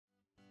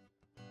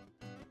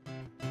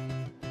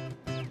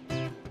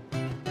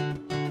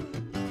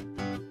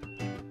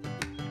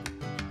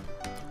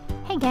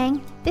Hey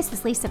gang, this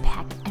is Lisa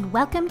Peck, and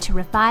welcome to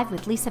Revive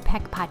with Lisa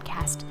Peck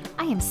podcast.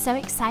 I am so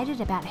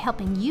excited about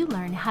helping you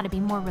learn how to be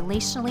more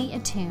relationally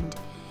attuned.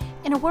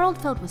 In a world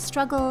filled with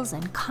struggles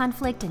and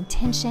conflict and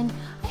tension,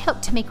 I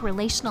hope to make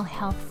relational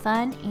health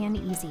fun and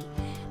easy.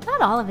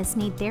 Not all of us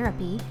need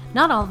therapy,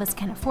 not all of us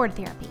can afford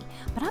therapy,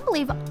 but I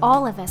believe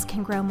all of us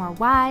can grow more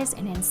wise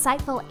and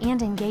insightful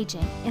and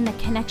engaging in the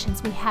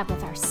connections we have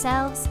with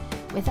ourselves,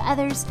 with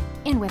others,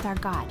 and with our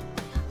God.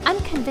 I'm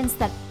convinced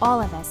that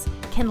all of us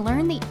can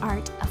learn the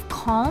art of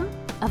calm,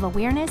 of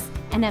awareness,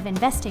 and of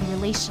investing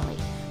relationally.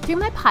 Through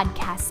my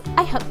podcasts,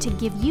 I hope to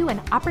give you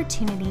an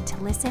opportunity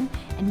to listen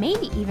and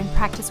maybe even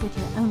practice with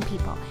your own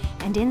people.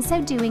 And in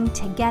so doing,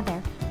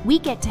 together, we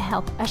get to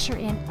help usher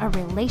in a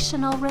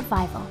relational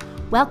revival.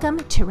 Welcome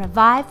to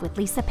Revive with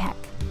Lisa Peck.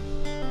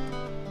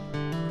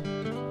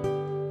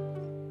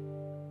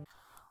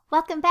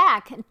 Welcome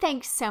back, and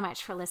thanks so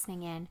much for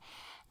listening in.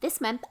 This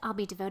month, I'll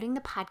be devoting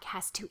the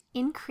podcast to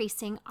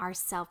increasing our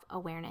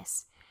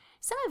self-awareness.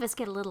 Some of us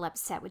get a little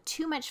upset with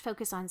too much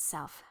focus on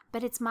self,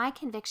 but it's my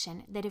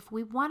conviction that if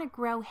we want to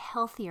grow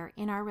healthier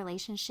in our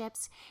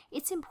relationships,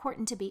 it's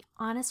important to be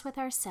honest with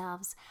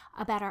ourselves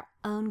about our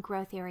own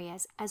growth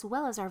areas as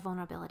well as our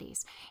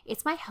vulnerabilities.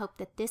 It's my hope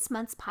that this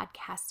month's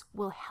podcast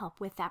will help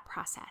with that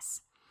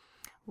process.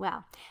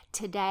 Well,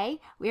 today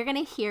we're going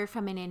to hear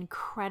from an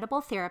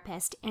incredible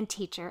therapist and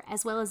teacher,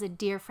 as well as a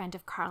dear friend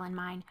of Carl and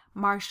mine,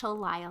 Marshall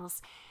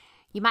Lyles.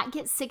 You might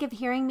get sick of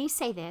hearing me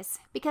say this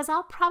because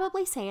I'll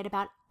probably say it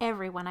about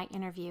everyone I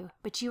interview,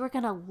 but you are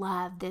going to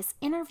love this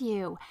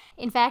interview.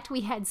 In fact,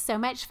 we had so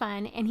much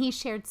fun and he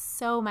shared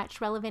so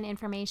much relevant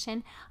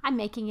information, I'm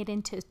making it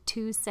into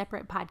 2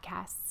 separate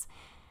podcasts.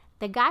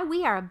 The guy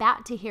we are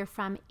about to hear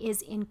from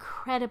is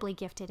incredibly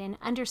gifted in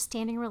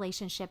understanding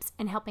relationships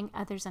and helping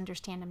others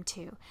understand them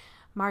too.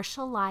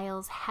 Marshall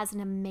Lyles has an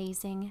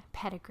amazing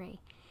pedigree.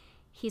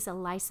 He's a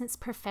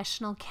licensed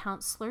professional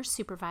counselor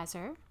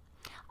supervisor,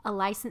 a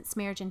licensed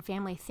marriage and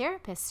family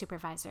therapist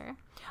supervisor,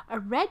 a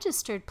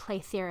registered play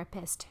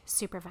therapist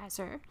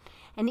supervisor,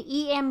 an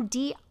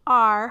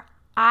EMDR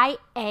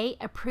IA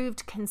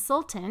approved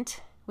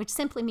consultant, which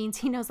simply means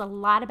he knows a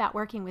lot about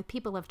working with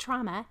people of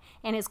trauma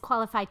and is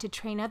qualified to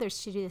train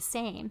others to do the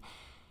same.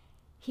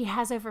 He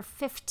has over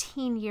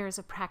 15 years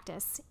of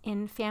practice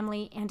in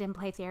family and in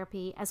play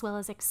therapy, as well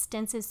as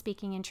extensive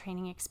speaking and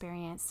training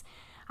experience.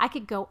 I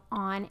could go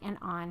on and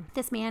on.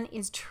 This man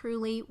is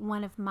truly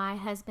one of my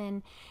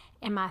husband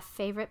and my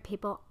favorite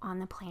people on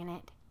the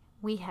planet.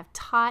 We have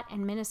taught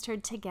and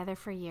ministered together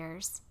for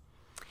years.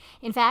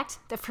 In fact,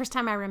 the first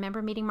time I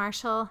remember meeting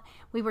Marshall,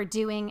 we were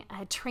doing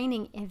a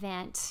training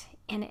event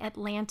in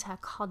Atlanta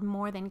called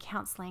More Than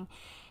Counseling.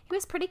 He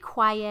was pretty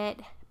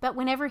quiet, but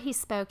whenever he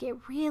spoke,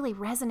 it really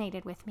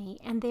resonated with me.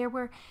 And there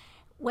were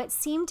what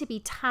seemed to be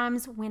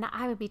times when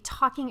I would be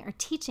talking or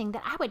teaching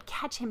that I would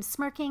catch him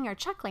smirking or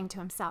chuckling to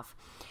himself.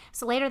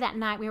 So later that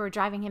night, we were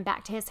driving him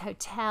back to his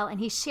hotel, and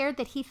he shared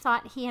that he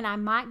thought he and I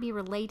might be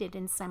related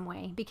in some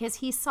way because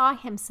he saw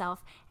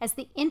himself as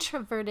the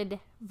introverted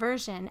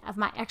version of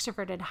my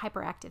extroverted,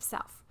 hyperactive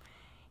self.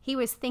 He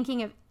was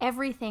thinking of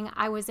everything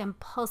I was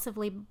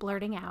impulsively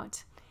blurting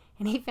out,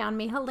 and he found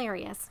me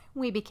hilarious.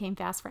 We became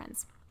fast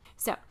friends.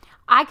 So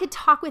I could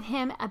talk with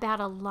him about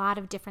a lot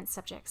of different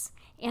subjects,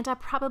 and I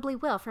probably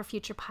will for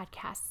future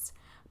podcasts.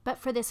 But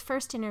for this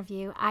first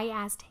interview, I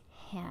asked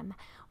him,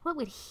 what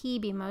would he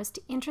be most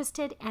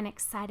interested and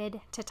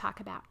excited to talk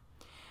about?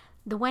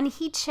 The one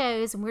he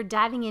chose and we're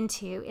diving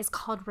into is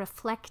called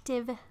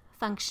reflective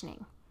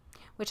functioning,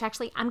 which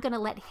actually I'm going to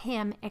let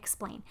him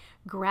explain.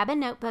 Grab a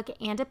notebook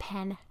and a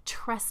pen.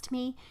 Trust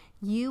me,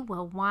 you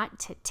will want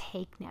to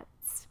take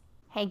notes.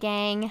 Hey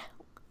gang,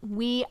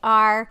 we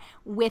are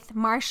with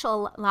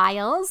Marshall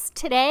Lyles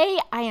today.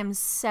 I am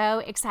so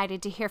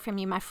excited to hear from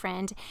you, my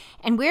friend.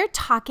 And we're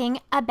talking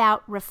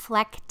about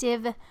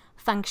reflective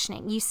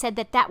functioning. You said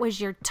that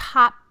was your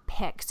top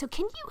pick. So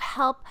can you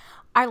help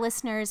our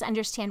listeners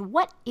understand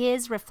what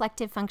is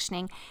reflective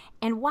functioning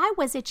and why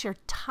was it your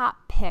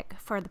top pick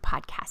for the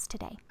podcast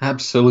today?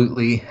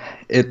 Absolutely.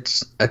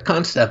 It's a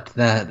concept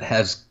that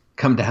has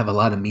come to have a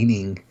lot of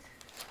meaning,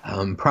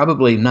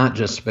 probably not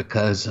just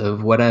because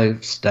of what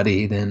I've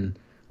studied and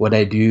what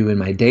I do in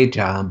my day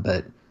job,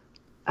 but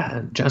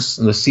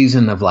just the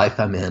season of life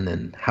I'm in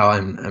and how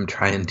I'm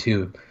trying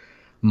to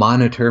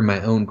monitor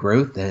my own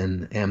growth,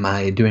 and am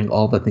I doing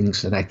all the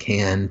things that I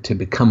can to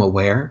become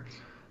aware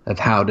of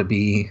how to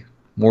be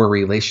more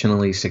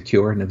relationally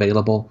secure and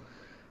available.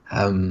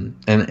 And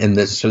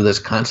this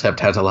concept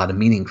has a lot of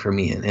meaning for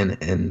me,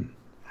 and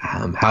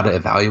how to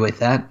evaluate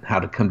that, how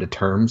to come to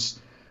terms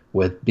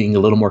with being a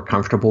little more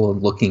comfortable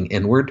and looking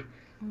inward.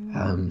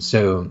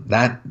 So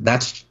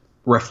that's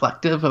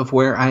reflective of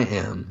where I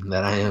am,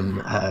 that I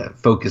am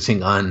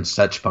focusing on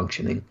such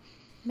functioning.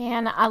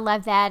 Man, I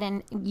love that.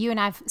 And you and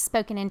I've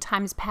spoken in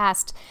times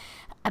past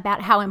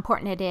about how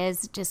important it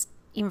is, just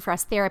even for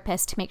us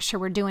therapists, to make sure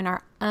we're doing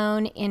our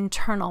own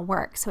internal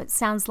work. So it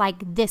sounds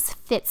like this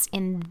fits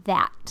in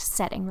that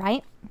setting,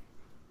 right?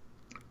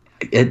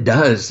 It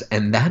does.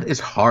 And that is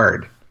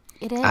hard.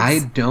 It is. I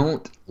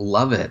don't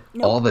love it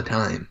all the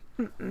time.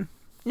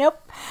 Nope.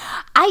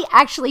 I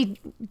actually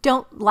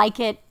don't like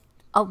it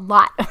a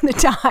lot of the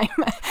time.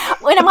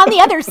 When I'm on the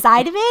other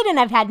side of it and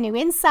I've had new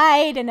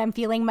insight and I'm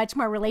feeling much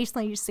more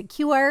relationally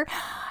secure,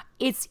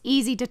 it's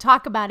easy to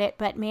talk about it.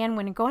 But man,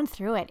 when you're going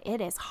through it,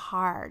 it is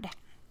hard.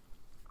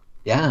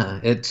 Yeah,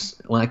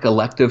 it's like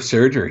elective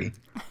surgery.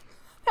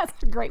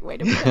 That's a great way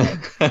to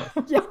put it.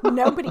 Yeah,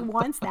 nobody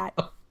wants that.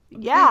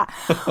 Yeah.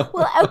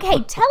 Well,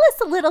 okay, tell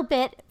us a little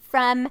bit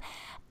from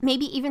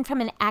maybe even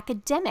from an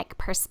academic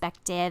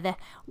perspective,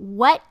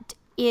 what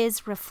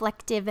is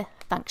reflective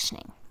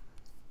functioning?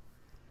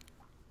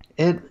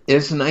 It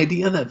is an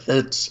idea that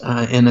fits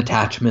in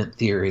attachment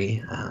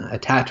theory.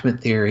 Attachment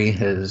theory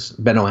has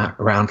been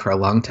around for a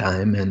long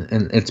time, and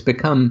it's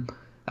become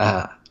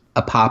a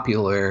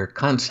popular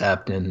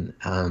concept, and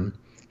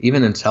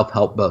even in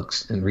self-help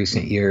books in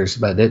recent years.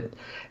 But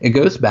it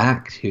goes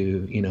back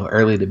to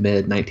early to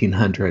mid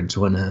 1900s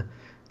when a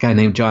guy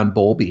named John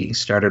Bowlby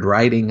started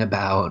writing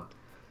about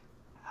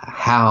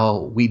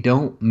how we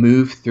don't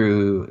move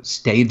through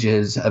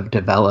stages of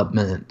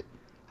development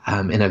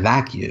in a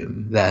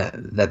vacuum,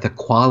 that the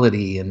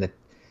quality and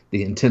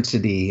the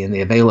intensity and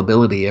the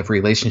availability of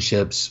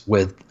relationships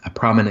with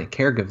prominent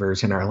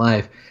caregivers in our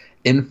life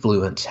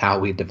influence how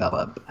we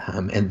develop.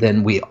 And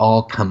then we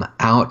all come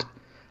out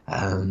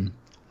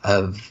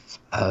of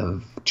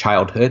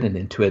childhood and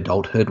into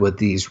adulthood with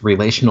these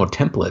relational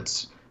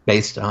templates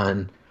based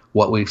on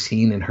what we've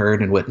seen and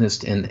heard and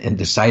witnessed and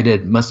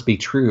decided must be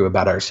true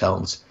about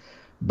ourselves.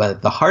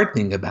 But the hard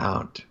thing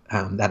about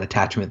that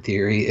attachment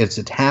theory is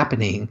it's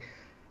happening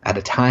at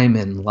a time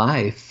in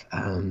life,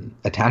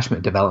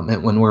 attachment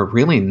development, when we're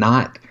really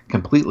not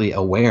completely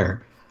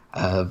aware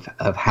of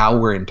how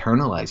we're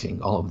internalizing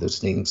all of those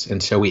things.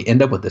 And so we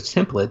end up with this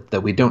template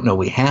that we don't know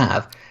we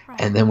have. Right.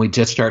 And then we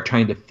just start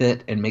trying to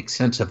fit and make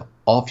sense of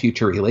all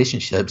future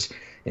relationships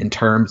in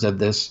terms of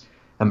this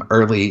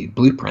early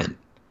blueprint.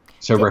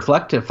 So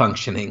reflective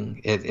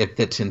functioning, it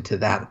fits into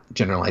that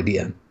general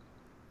idea.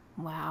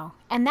 Wow.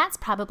 And that's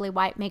probably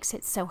why it makes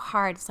it so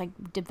hard. It's like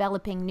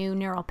developing new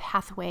neural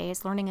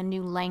pathways, learning a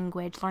new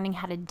language, learning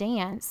how to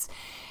dance.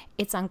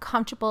 It's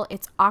uncomfortable.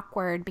 It's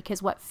awkward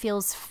because what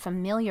feels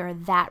familiar,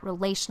 that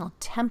relational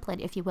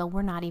template, if you will,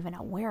 we're not even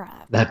aware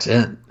of. That's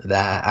it.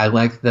 That I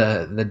like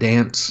the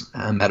dance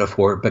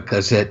metaphor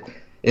because it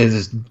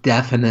is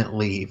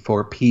definitely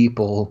for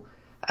people,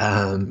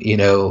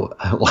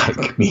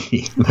 like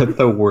me,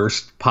 the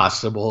worst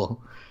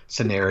possible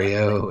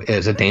scenario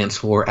is a dance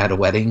floor at a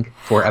wedding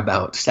for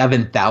about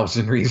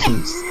 7,000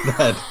 reasons.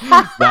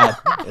 That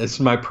is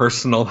my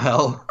personal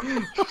hell.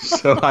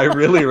 So I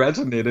really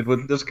resonated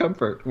with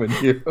discomfort when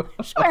you...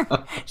 Sure.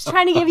 Just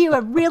trying to give you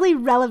a really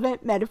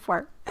relevant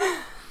metaphor.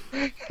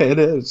 It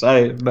is.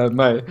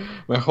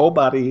 My whole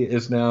body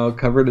is now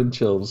covered in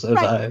chills as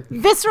I...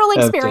 Visceral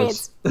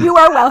experience. You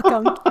are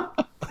welcome.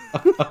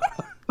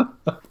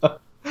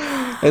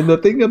 And the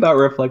thing about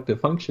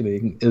reflective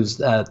functioning is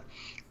that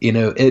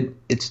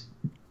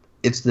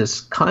it's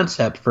this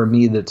concept for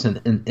me that's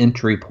an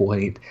entry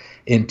point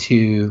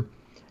into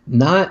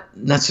not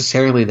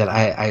necessarily that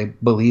I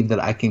believe that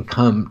I can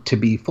come to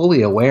be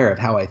fully aware of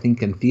how I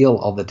think and feel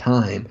all the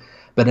time,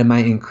 but am I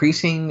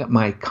increasing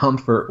my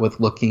comfort with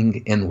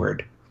looking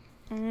inward?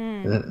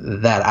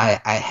 That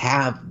I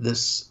have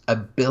this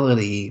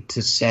ability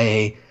to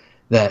say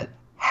that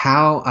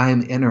how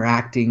I'm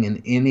interacting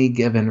in any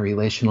given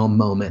relational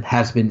moment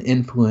has been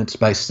influenced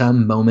by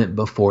some moment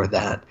before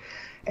that.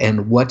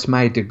 And what's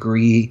my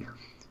degree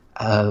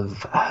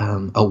of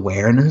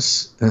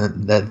awareness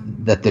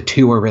that the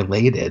two are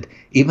related?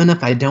 Even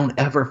if I don't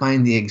ever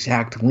find the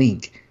exact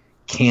link,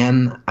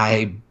 can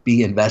I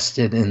be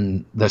invested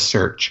in the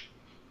search?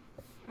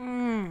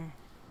 Wow,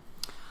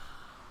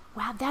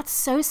 that's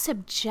so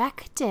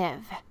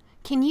subjective.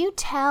 Can you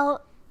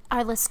tell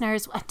our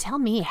listeners, tell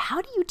me,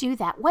 how do you do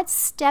that? What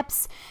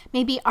steps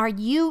maybe are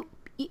you,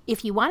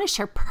 if you want to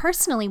share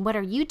personally, what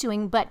are you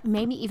doing, but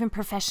maybe even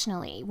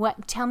professionally?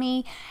 Tell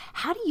me,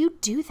 how do you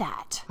do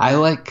that? I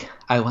like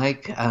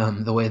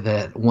the way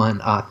that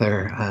one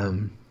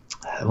author,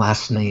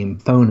 last name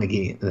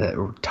Fonagy,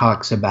 that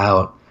talks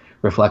about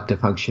reflective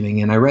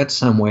functioning. And I read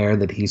somewhere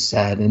that he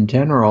said, in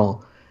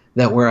general,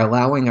 that we're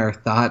allowing our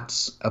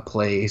thoughts a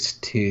place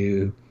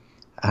to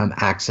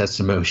access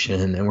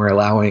emotion, and we're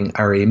allowing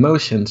our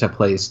emotions a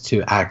place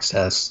to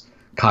access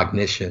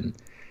cognition.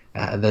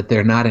 That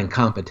they're not in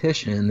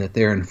competition, that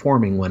they're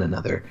informing one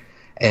another.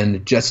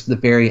 And just the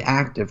very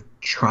act of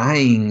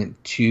trying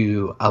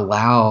to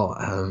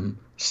allow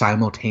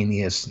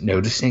simultaneous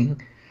noticing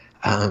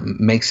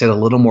makes it a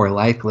little more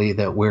likely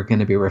that we're going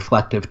to be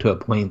reflective to a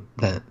point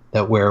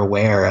that we're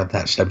aware of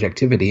that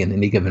subjectivity in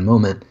any given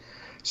moment.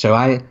 So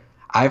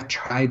I've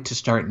tried to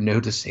start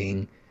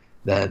noticing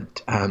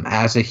that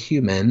as a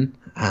human,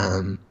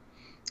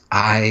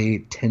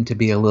 I tend to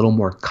be a little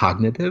more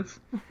cognitive,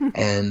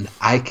 and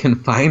I can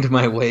find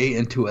my way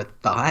into a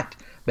thought,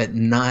 but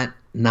not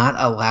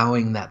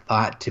allowing that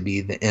thought to be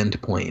the end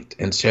point.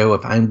 And so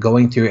if I'm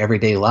going through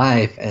everyday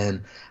life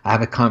and I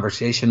have a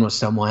conversation with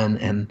someone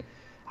and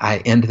I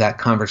end that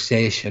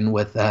conversation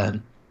with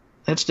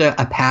just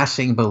a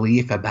passing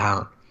belief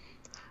about,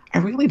 I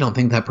really don't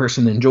think that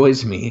person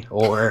enjoys me,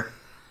 or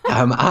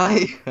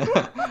I,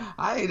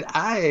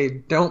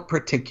 I don't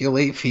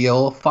particularly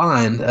feel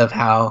fond of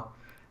how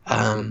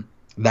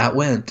that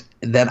went.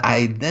 That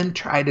I then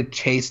try to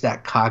chase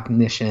that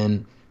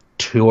cognition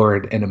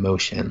toward an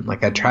emotion.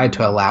 Like I try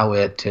to allow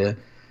it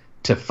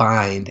to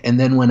find. And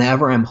then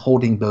whenever I'm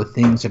holding both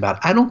things about,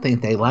 I don't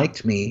think they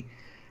liked me,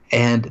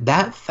 and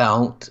that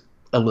felt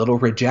a little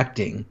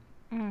rejecting.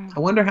 I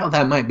wonder how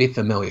that might be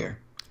familiar.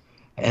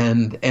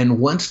 And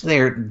once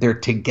they're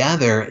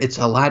together, it's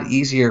a lot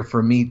easier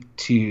for me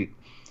to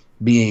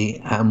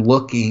be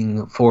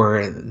looking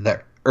for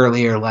the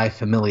earlier life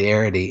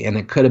familiarity. And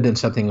it could have been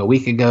something a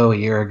week ago, a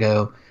year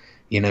ago,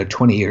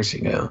 20 years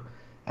ago.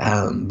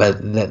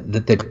 But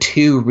the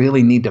two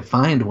really need to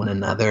find one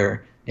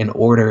another in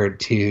order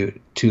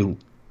to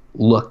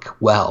look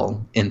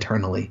well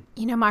internally.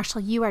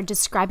 Marshall, you are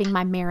describing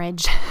my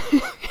marriage.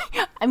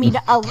 I mean,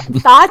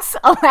 thoughts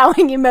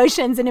allowing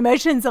emotions and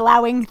emotions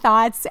allowing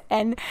thoughts,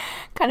 and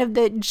kind of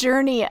the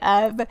journey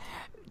of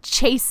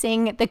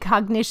chasing the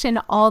cognition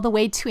all the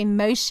way to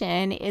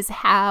emotion is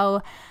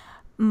how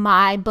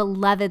my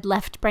beloved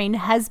left brain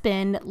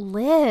husband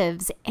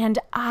lives. And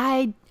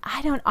I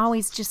don't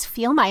always just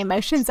feel my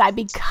emotions. I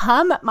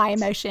become my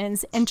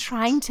emotions, and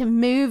trying to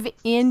move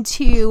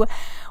into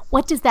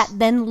what does that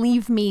then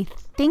leave me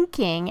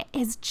thinking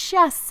is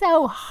just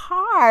so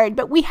hard.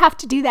 But we have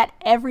to do that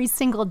every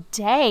single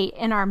day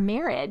in our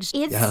marriage.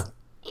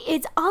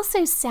 It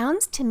also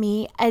sounds to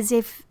me as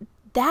if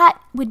that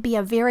would be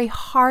a very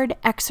hard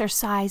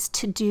exercise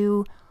to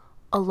do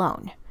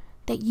alone,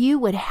 that you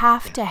would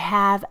have to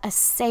have a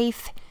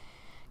safe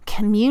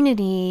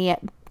community,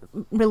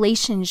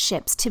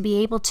 relationships to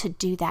be able to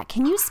do that.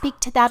 Can you speak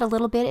to that a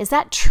little bit? Is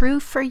that true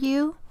for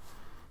you?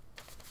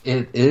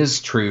 It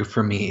is true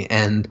for me.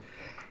 And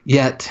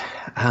yet,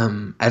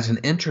 as an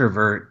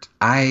introvert,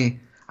 I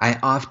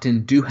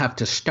often do have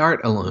to start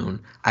alone.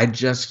 I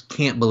just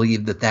can't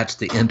believe that that's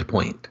the end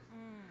point.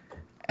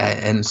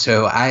 And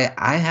so I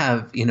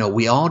have,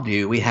 we all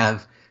do. We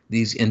have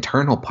these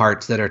internal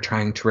parts that are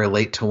trying to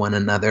relate to one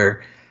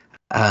another,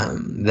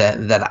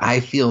 that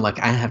I feel like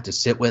I have to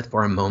sit with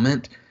for a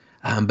moment.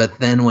 But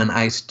then when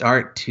I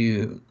start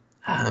to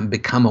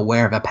become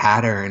aware of a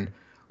pattern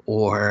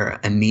or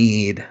a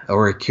need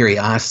or a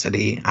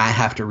curiosity, I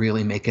have to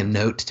really make a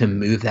note to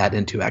move that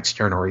into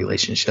external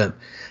relationship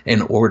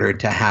in order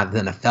to have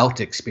then a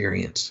felt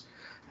experience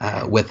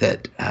with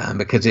it,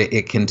 because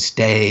it can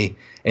stay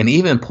and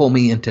even pull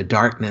me into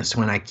darkness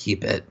when I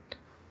keep it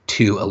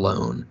too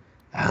alone.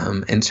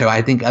 And so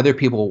I think other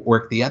people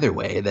work the other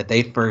way, that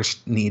they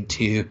first need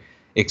to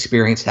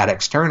experience that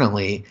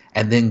externally,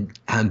 and then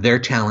their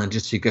challenge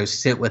is to go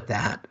sit with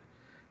that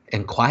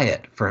and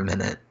quiet for a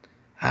minute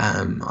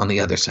on the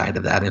other side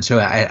of that. And so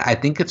I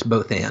think it's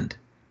both and.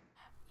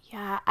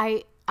 Yeah,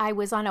 I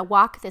was on a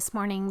walk this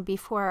morning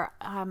before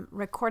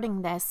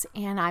recording this,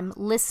 and I'm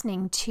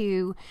listening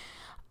to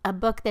a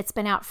book that's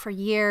been out for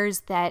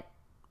years that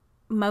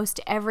most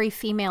every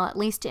female, at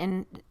least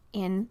in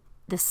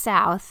the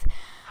South,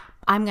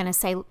 I'm going to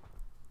say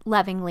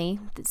lovingly,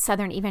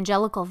 Southern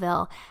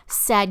Evangelicalville,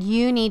 said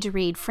you need to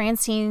read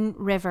Francine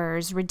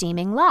Rivers'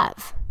 Redeeming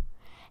Love.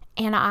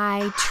 And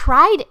I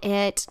tried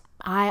it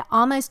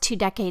almost 2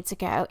 decades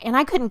ago, and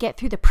I couldn't get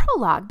through the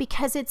prologue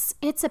because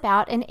it's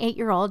about an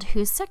 8-year-old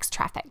who's sex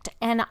trafficked.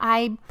 And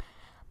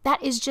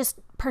that is just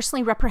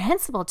personally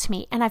reprehensible to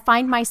me, and I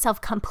find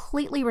myself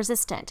completely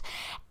resistant.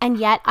 And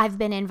yet I've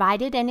been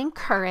invited and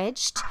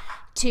encouraged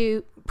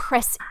to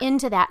press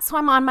into that. So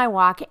I'm on my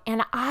walk,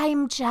 and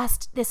I'm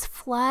just this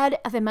flood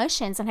of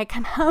emotions. And I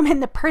come home,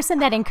 and the person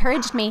that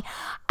encouraged me,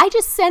 I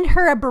just send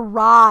her a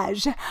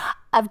barrage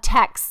of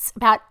texts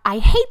about, I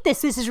hate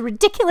this. This is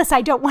ridiculous.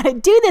 I don't want to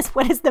do this.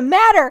 What is the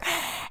matter?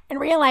 And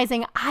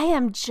realizing I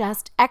am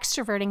just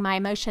extroverting my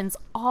emotions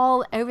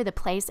all over the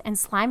place and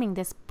sliming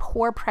this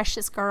poor,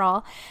 precious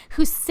girl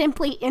who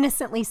simply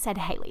innocently said,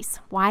 hey, Lise,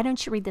 why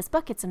don't you read this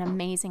book? It's an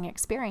amazing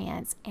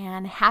experience.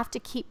 And have to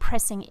keep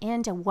pressing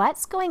into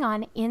what's going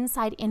on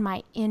inside in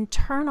my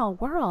internal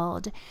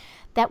world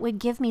that would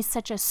give me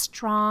such a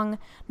strong,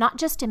 not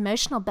just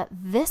emotional, but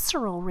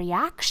visceral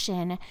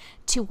reaction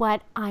to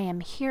what I am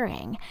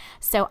hearing.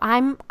 So I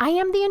am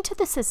the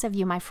antithesis of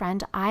you, my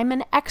friend. I'm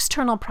an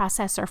external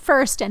processor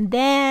first, and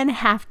then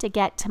have to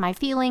get to my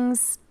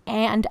feelings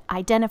and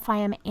identify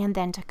them, and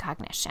then to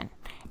cognition.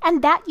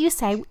 And that, you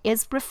say,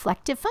 is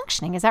reflective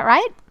functioning. Is that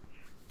right?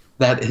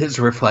 That is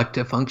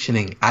reflective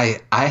functioning. I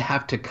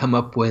have to come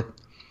up with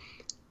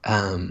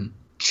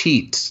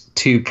cheats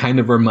to kind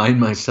of remind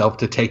myself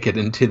to take it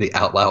into the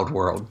out loud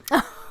world.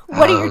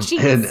 What are your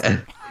cheats?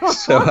 And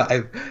so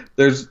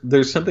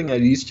there's something I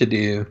used to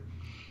do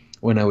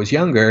when I was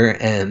younger,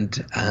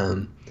 and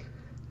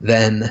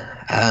then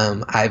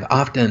I've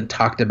often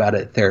talked about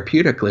it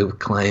therapeutically with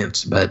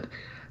clients, but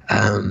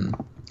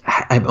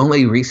I've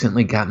only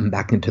recently gotten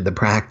back into the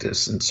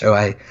practice. And so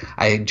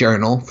I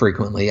journal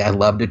frequently. I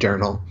love to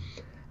journal.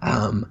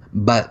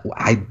 But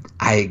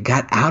I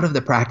got out of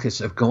the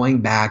practice of going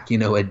back,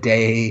 a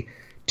day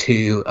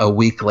to a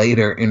week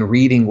later and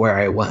reading where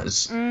I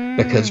was,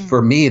 because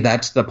for me,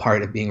 that's the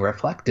part of being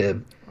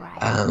reflective.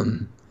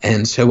 Right.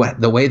 And so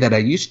the way that I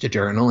used to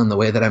journal and the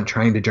way that I'm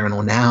trying to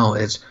journal now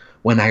is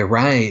when I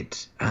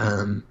write,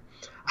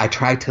 I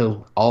try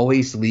to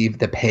always leave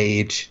the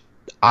page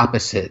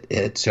opposite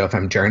it. So if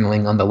I'm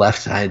journaling on the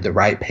left side, the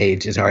right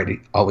page is already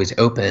always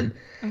open,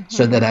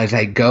 so that as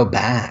I go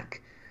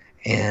back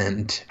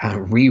and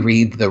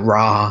reread the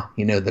raw,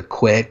 the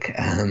quick,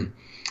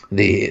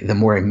 the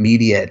more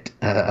immediate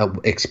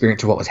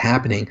experience of what was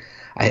happening,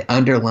 I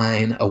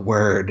underline a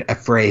word, a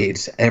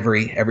phrase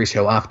every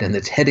so often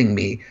that's hitting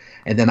me,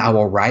 and then I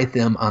will write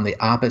them on the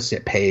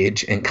opposite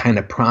page and kind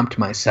of prompt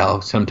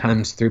myself,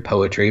 sometimes through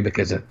poetry,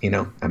 because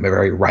I'm a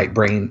very right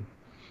brain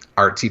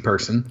artsy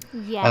person.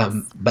 Yes.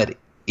 But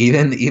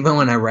even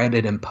when I write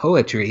it in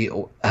poetry,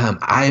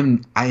 I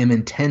am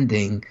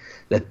intending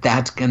that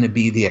that's going to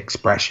be the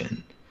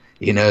expression.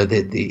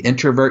 The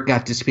introvert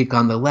got to speak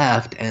on the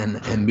left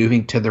and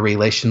moving to the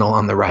relational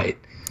on the right.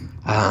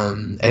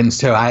 And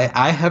so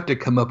I have to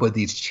come up with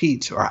these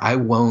cheats, or I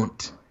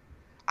won't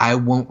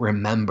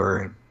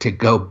remember to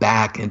go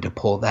back and to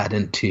pull that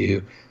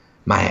into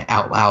my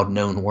out loud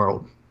known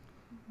world.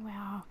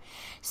 Wow.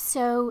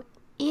 So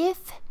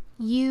if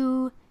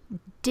you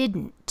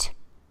didn't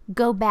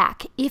go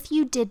back, if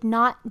you did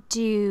not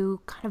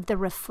do kind of the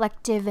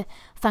reflective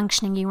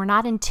functioning, you were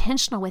not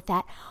intentional with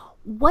that,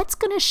 what's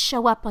going to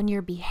show up on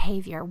your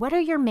behavior? What are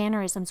your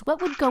mannerisms?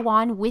 What would go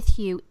on with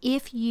you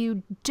if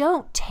you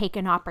don't take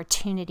an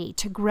opportunity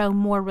to grow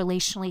more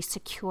relationally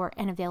secure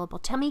and available?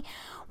 Tell me,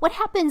 what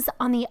happens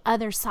on the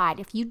other side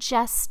if you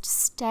just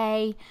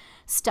stay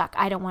stuck?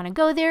 I don't want to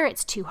go there.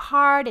 It's too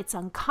hard. It's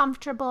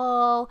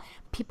uncomfortable.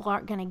 People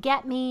aren't going to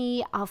get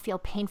me. I'll feel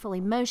painful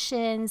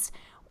emotions.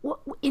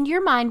 In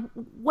your mind,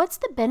 what's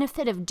the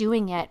benefit of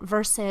doing it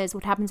versus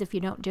what happens if you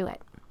don't do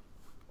it?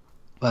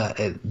 But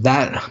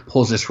that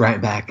pulls us right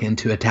back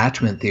into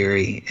attachment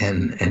theory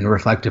and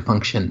reflective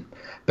function,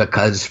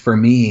 because for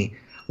me,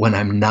 when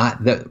I'm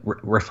not the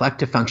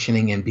reflective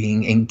functioning and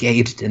being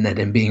engaged in it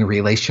and being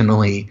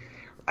relationally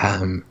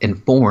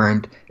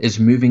informed is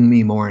moving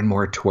me more and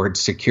more towards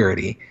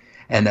security.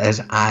 And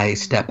as I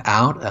step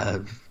out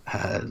of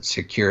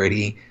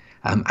security,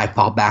 I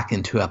fall back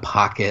into a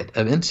pocket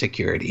of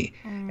insecurity.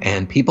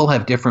 And people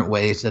have different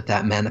ways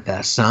that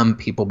manifests. Some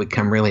people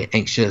become really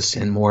anxious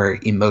and more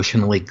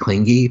emotionally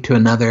clingy to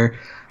another.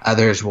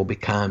 Others will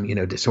become,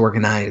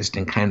 disorganized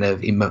and kind of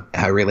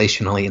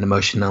relationally and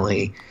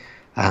emotionally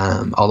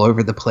all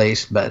over the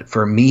place. But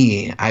for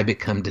me, I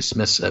become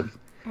dismissive.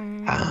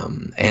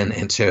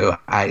 And so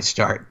I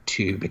start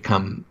to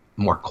become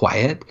more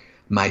quiet.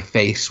 My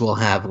face will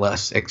have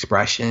less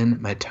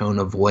expression. My tone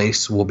of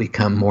voice will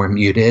become more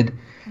muted.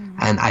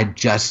 And I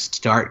just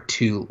start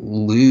to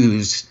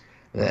lose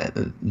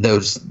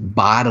those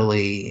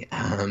bodily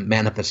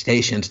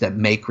manifestations that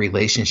make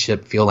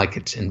relationship feel like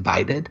it's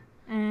invited.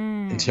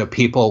 And so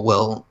people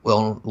will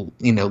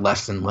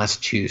less and less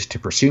choose to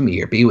pursue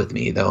me or be with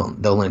me.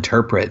 They'll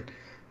interpret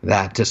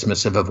that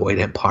dismissive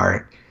avoidant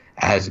part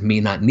as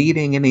me not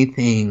needing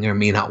anything or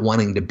me not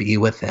wanting to be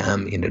with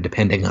them,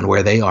 depending on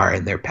where they are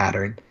in their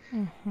pattern.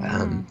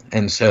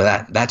 And so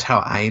that's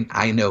how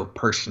I know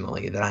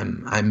personally that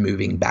I'm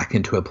moving back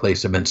into a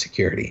place of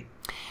insecurity.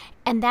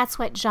 And that's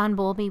what John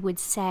Bowlby would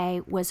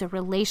say was a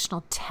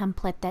relational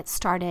template that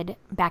started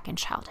back in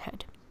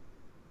childhood.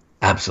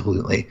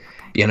 Absolutely.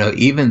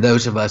 Even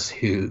those of us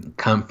who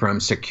come from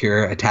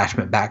secure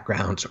attachment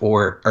backgrounds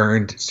or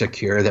earned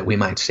secure, that we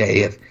might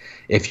say,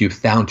 if you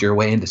found your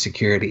way into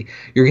security,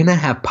 you're going to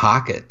have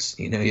pockets,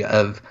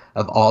 of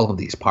all of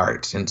these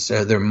parts. And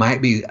so there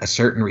might be a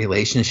certain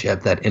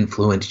relationship that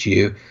influenced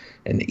you.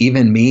 And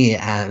even me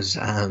as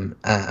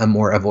a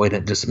more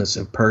avoidant,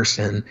 dismissive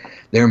person,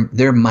 there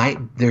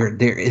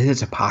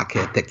is a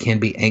pocket that can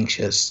be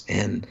anxious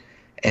and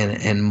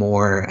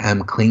more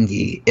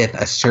clingy if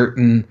a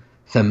certain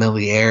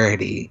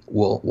familiarity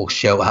will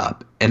show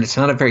up. And it's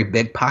not a very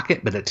big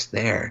pocket, but it's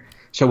there.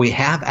 So we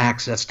have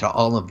access to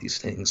all of these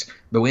things,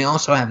 but we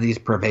also have these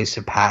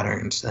pervasive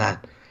patterns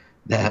that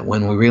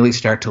when we really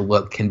start to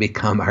look can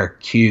become our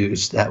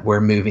cues that we're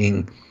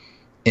moving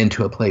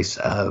into a place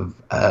of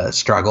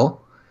struggle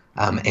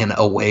and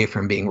away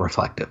from being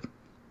reflective.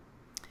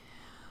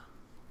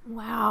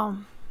 Wow.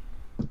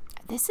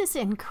 This is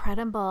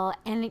incredible.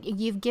 And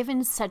you've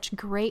given such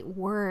great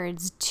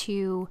words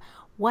to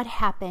what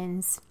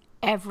happens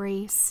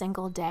every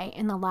single day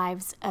in the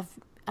lives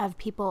of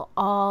people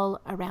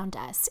all around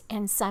us,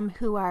 and some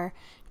who are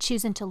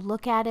choosing to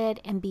look at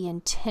it and be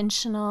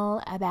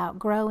intentional about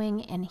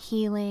growing and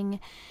healing,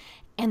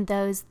 and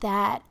those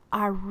that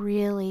are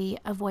really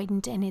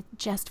avoidant and it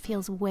just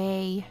feels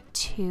way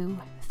too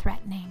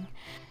threatening.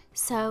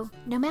 So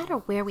no matter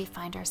where we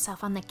find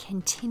ourselves on the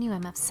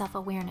continuum of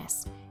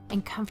self-awareness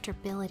and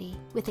comfortability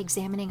with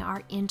examining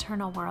our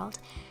internal world,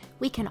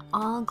 we can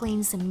all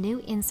glean some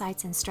new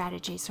insights and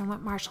strategies from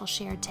what Marshall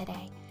shared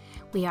today.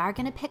 We are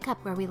going to pick up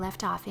where we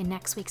left off in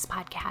next week's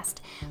podcast,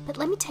 but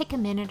let me take a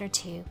minute or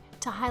two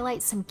to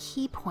highlight some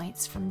key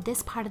points from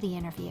this part of the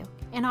interview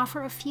and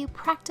offer a few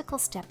practical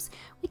steps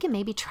we can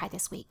maybe try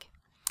this week.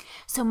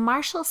 So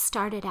Marshall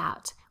started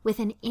out with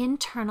an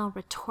internal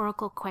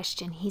rhetorical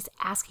question he's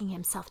asking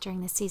himself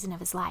during this season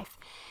of his life.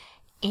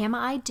 Am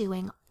I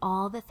doing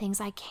all the things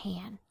I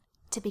can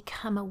to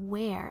become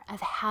aware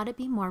of how to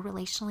be more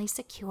relationally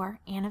secure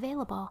and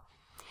available?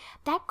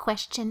 That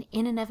question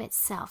in and of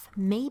itself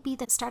may be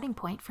the starting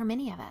point for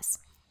many of us.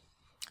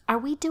 Are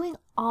we doing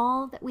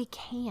all that we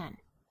can?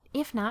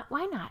 If not,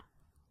 why not?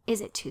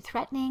 Is it too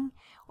threatening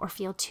or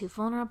feel too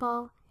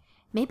vulnerable?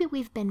 Maybe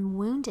we've been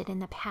wounded in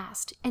the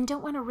past and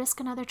don't want to risk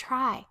another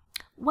try.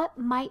 What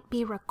might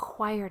be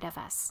required of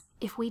us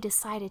if we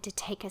decided to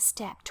take a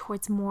step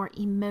towards more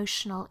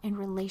emotional and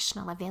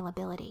relational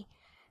availability?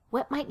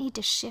 What might need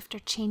to shift or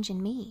change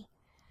in me?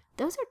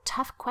 Those are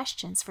tough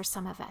questions for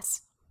some of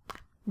us.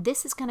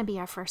 This is going to be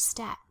our first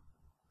step.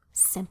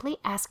 Simply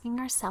asking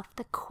ourselves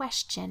the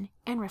question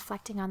and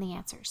reflecting on the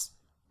answers.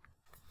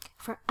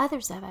 For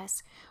others of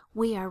us,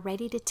 we are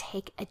ready to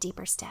take a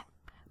deeper step.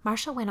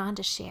 Marshall went on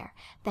to share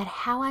that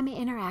how I'm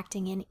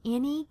interacting in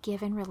any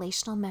given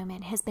relational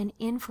moment has been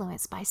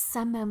influenced by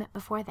some moment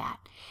before that.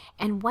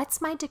 And what's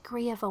my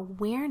degree of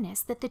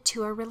awareness that the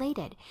two are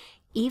related?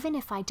 Even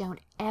if I don't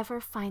ever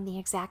find the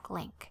exact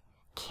link,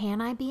 can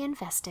I be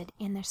invested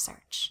in the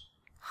search?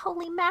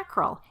 Holy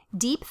mackerel!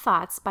 Deep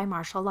thoughts by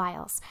Marshall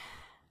Lyles.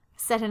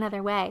 Said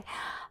another way,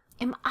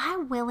 am I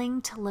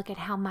willing to look at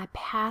how my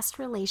past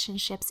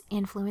relationships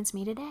influence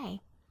me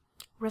today?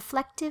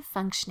 Reflective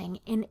functioning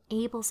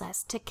enables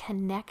us to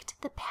connect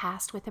the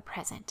past with the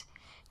present,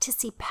 to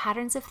see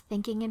patterns of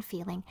thinking and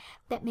feeling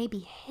that may be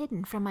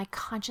hidden from my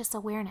conscious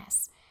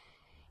awareness,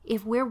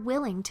 if we're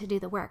willing to do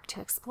the work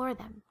to explore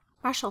them.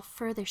 Marshall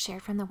further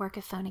shared from the work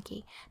of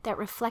Fonagy that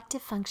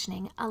reflective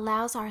functioning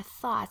allows our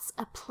thoughts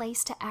a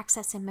place to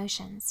access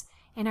emotions,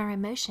 and our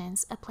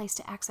emotions a place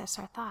to access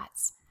our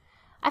thoughts.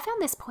 I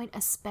found this point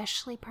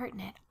especially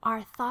pertinent.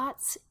 Our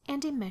thoughts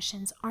and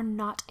emotions are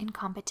not in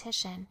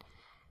competition.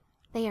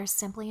 They are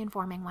simply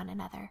informing one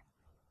another.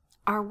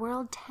 Our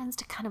world tends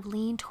to kind of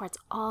lean towards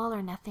all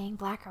or nothing,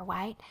 black or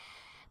white,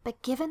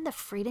 but given the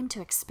freedom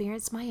to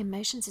experience my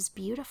emotions is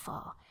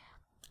beautiful.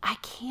 I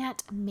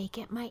can't make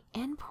it my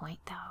endpoint,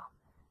 though.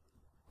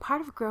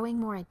 Part of growing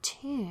more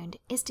attuned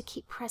is to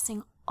keep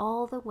pressing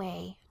all the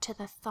way to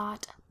the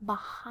thought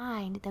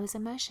behind those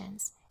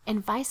emotions,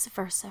 and vice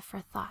versa for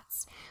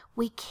thoughts.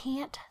 We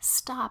can't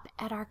stop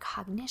at our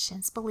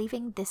cognitions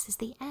believing this is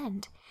the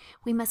end.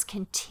 We must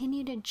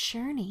continue to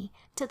journey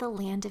to the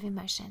land of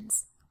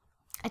emotions.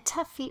 A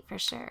tough feat for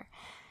sure.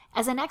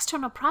 As an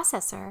external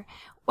processor,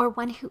 or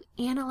one who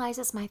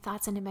analyzes my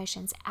thoughts and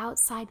emotions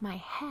outside my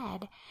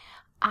head,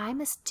 I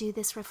must do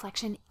this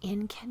reflection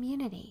in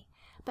community.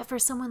 But for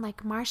someone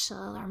like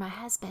Marshall or my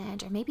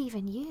husband, or maybe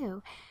even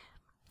you,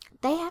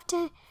 they have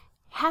to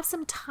have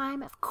some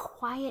time of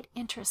quiet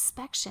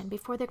introspection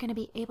before they're going to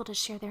be able to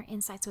share their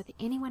insights with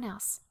anyone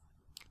else.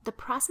 The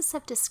process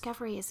of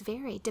discovery is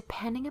varied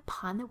depending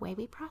upon the way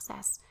we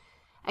process.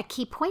 A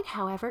key point,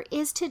 however,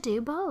 is to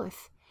do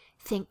both.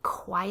 Think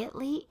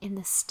quietly in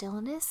the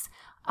stillness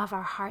of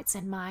our hearts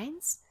and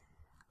minds,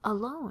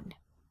 alone,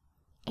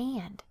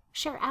 and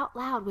share out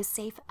loud with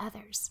safe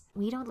others.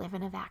 We don't live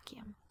in a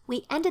vacuum.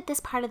 We ended this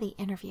part of the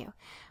interview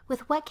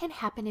with what can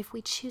happen if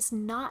we choose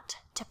not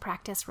to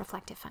practice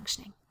reflective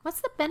functioning.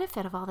 What's the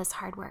benefit of all this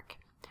hard work?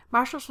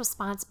 Marshall's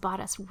response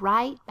brought us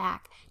right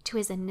back to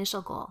his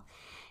initial goal.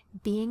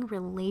 Being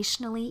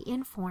relationally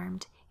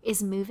informed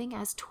is moving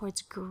us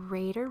towards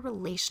greater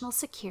relational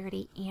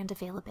security and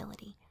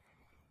availability.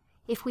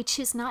 If we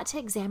choose not to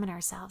examine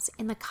ourselves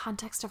in the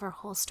context of our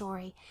whole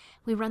story,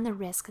 we run the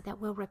risk that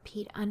we'll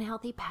repeat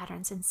unhealthy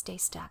patterns and stay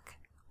stuck,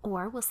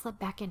 or we'll slip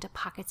back into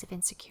pockets of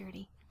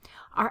insecurity.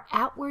 Our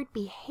outward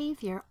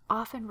behavior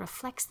often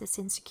reflects this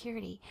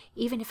insecurity,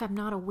 even if I'm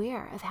not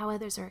aware of how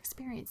others are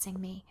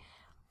experiencing me.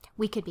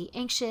 We could be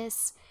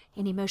anxious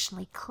and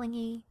emotionally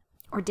clingy,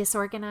 or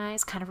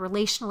disorganized, kind of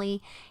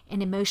relationally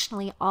and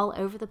emotionally all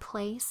over the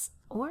place.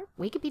 Or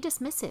we could be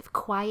dismissive,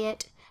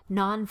 quiet,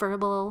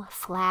 nonverbal,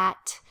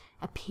 flat,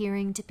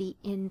 appearing to be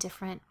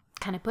indifferent,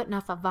 kind of putting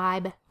off a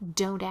vibe,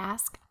 don't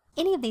ask.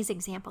 Any of these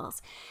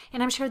examples,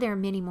 and I'm sure there are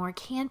many more,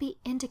 can be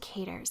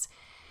indicators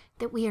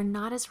that we are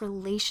not as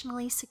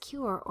relationally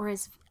secure or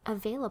as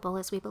available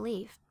as we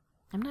believe.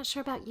 I'm not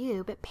sure about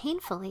you, but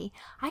painfully,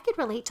 I could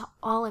relate to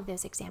all of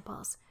those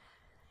examples.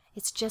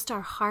 It's just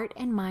our heart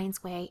and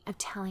mind's way of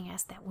telling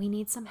us that we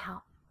need some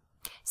help.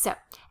 So,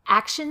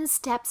 action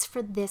steps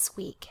for this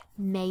week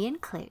may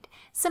include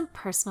some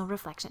personal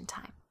reflection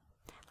time.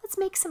 Let's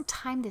make some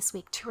time this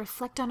week to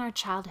reflect on our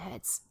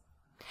childhoods.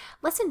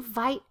 Let's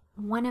invite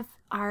one of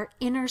our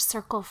inner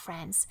circle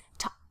friends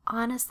to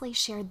honestly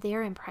share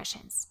their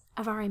impressions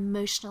of our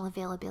emotional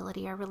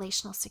availability or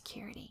relational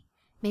security.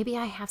 Maybe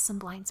I have some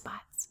blind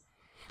spots.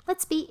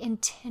 Let's be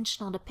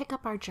intentional to pick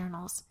up our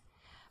journals.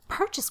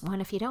 Purchase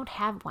one if you don't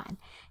have one,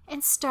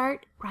 and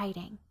start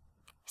writing.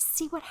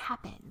 See what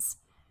happens.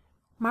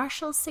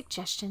 Marshall's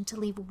suggestion to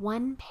leave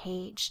one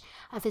page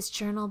of his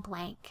journal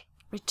blank,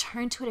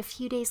 return to it a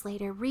few days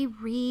later,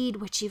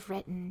 reread what you've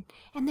written,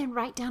 and then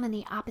write down on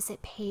the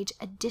opposite page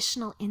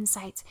additional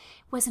insights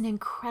was an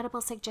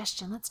incredible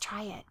suggestion. Let's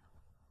try it.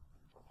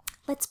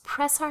 Let's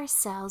press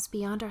ourselves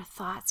beyond our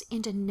thoughts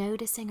into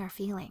noticing our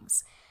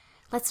feelings.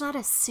 Let's not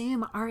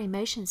assume our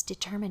emotions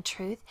determine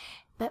truth,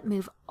 but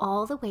move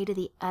all the way to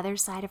the other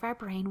side of our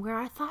brain where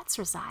our thoughts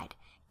reside.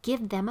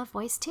 Give them a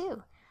voice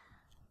too.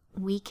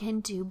 We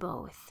can do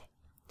both.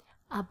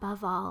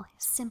 Above all,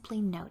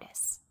 simply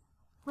notice.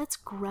 Let's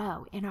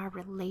grow in our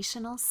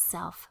relational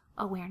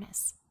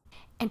self-awareness.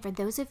 And for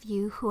those of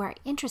you who are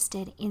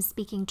interested in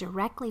speaking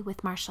directly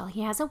with Marshall,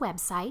 he has a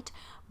website,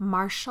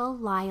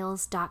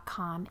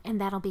 marshalllyles.com, and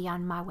that'll be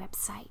on my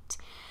website.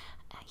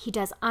 He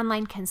does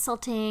online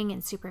consulting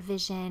and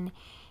supervision.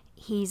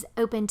 He's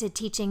open to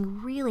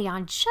teaching really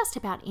on just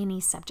about any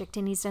subject,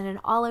 and he's done it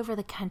all over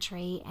the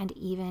country and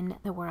even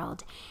the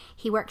world.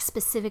 He works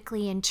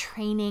specifically in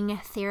training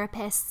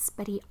therapists,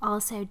 but he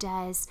also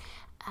does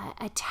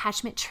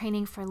attachment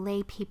training for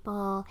lay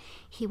people.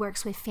 He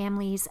works with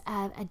families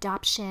of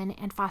adoption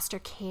and foster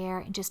care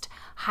and just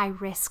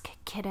high-risk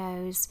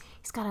kiddos.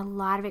 He's got a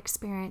lot of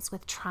experience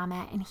with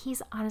trauma, and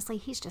he's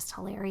just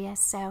hilarious.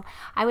 So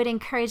I would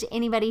encourage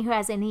anybody who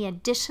has any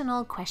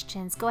additional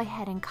questions, go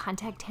ahead and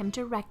contact him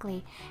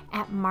directly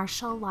at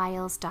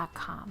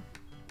marshalllyles.com.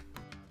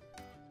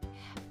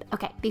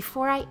 Okay,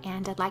 before I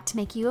end, I'd like to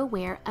make you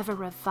aware of a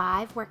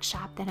Revive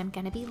workshop that I'm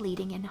going to be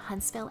leading in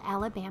Huntsville,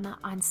 Alabama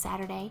on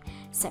Saturday,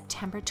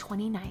 September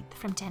 29th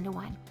from 10 to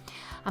 1.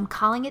 I'm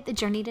calling it the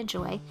Journey to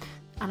Joy,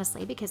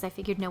 honestly, because I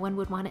figured no one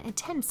would want to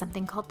attend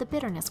something called the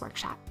Bitterness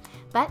Workshop.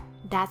 But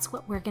that's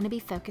what we're going to be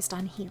focused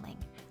on healing.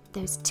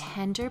 Those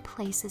tender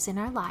places in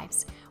our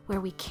lives where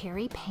we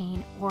carry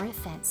pain or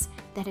offense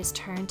that has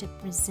turned to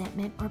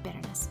resentment or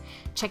bitterness.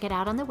 Check it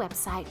out on the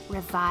website,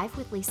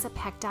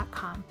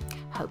 revivewithlisapeck.com.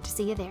 Hope to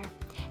see you there.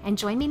 And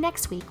join me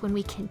next week when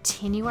we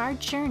continue our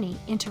journey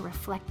into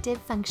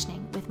reflective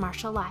functioning with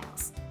Marshall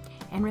Lyles.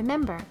 And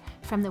remember,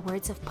 from the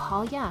words of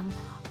Paul Young,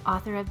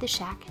 author of The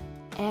Shack,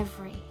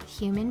 every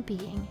human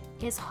being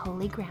is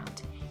holy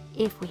ground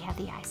if we have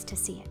the eyes to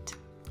see it.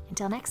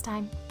 Until next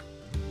time.